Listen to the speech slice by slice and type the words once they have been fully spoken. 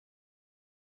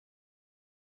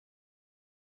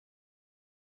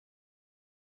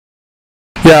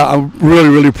Yeah, I'm really,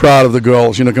 really proud of the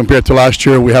girls. Compared to last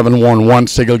year, we haven't won one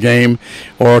single game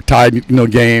or tied,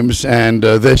 games. And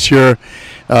this year,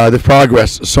 they've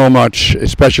progressed so much,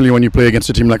 especially when you play against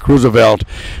a team like Roosevelt,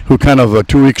 who kind of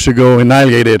 2 weeks ago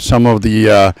annihilated some of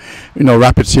the,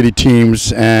 Rapid City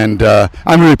teams. And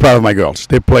I'm really proud of my girls.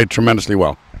 They played tremendously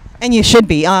well. And you should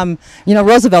be.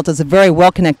 Roosevelt is a very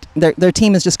well connected. Their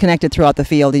team is just connected throughout the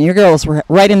field, and your girls were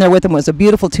right in there with them. It was a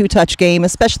beautiful two-touch game,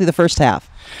 especially the first half.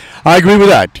 I agree with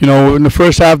that. In the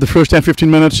first half, the first 10,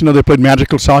 15 minutes, they played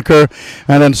magical soccer,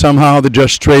 and then somehow they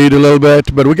just strayed a little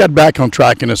bit. But we got back on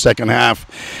track in the second half.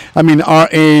 I mean, our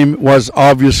aim was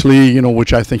obviously,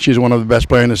 which I think she's one of the best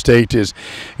players in the state, is,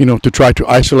 to try to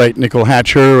isolate Nicole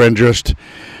Hatcher and just,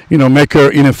 make her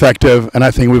ineffective. And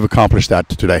I think we've accomplished that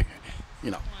today.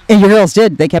 And your girls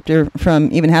did. They kept her from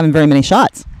even having very many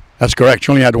shots. That's correct.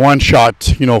 She only had one shot,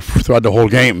 throughout the whole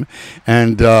game.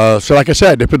 And so, like I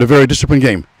said, they played a very disciplined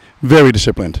game. Very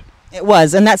disciplined. It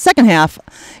was. And that second half,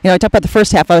 I talked about the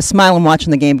first half. I was smiling watching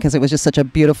the game because it was just such a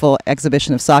beautiful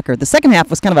exhibition of soccer. The second half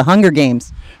was kind of a Hunger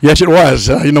Games. Yes, it was.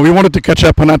 We wanted to catch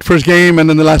up on that first game,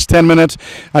 and in the last 10 minutes,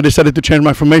 I decided to change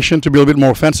my formation to be a little bit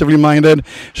more offensively minded.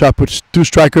 So I put two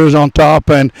strikers on top,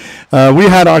 and we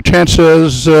had our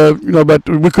chances, but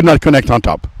we could not connect on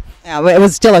top. Yeah, it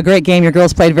was still a great game. Your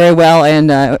girls played very well,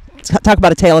 and talk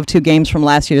about a tale of two games from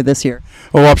last year to this year.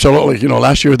 Oh, absolutely.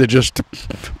 Last year they just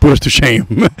put us to shame.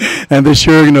 And this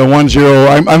year,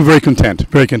 1-0, I'm very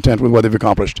content with what they've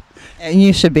accomplished. And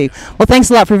you should be. Well, thanks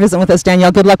a lot for visiting with us,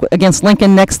 Danielle. Good luck against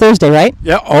Lincoln next Thursday, right?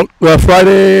 Yeah,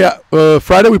 Friday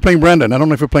we're playing Brandon. I don't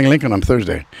know if we're playing Lincoln on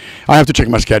Thursday. I have to check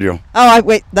my schedule. Oh,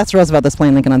 wait, that's Roosevelt that's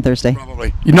playing Lincoln on Thursday.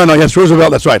 Probably. No, yes,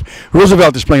 Roosevelt, that's right.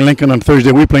 Roosevelt is playing Lincoln on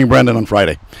Thursday. We're playing Brandon on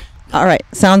Friday. All right,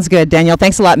 sounds good. Danielle,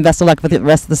 thanks a lot and best of luck with the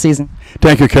rest of the season.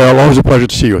 Thank you, Carol. Always a pleasure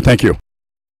to see you. Thank you.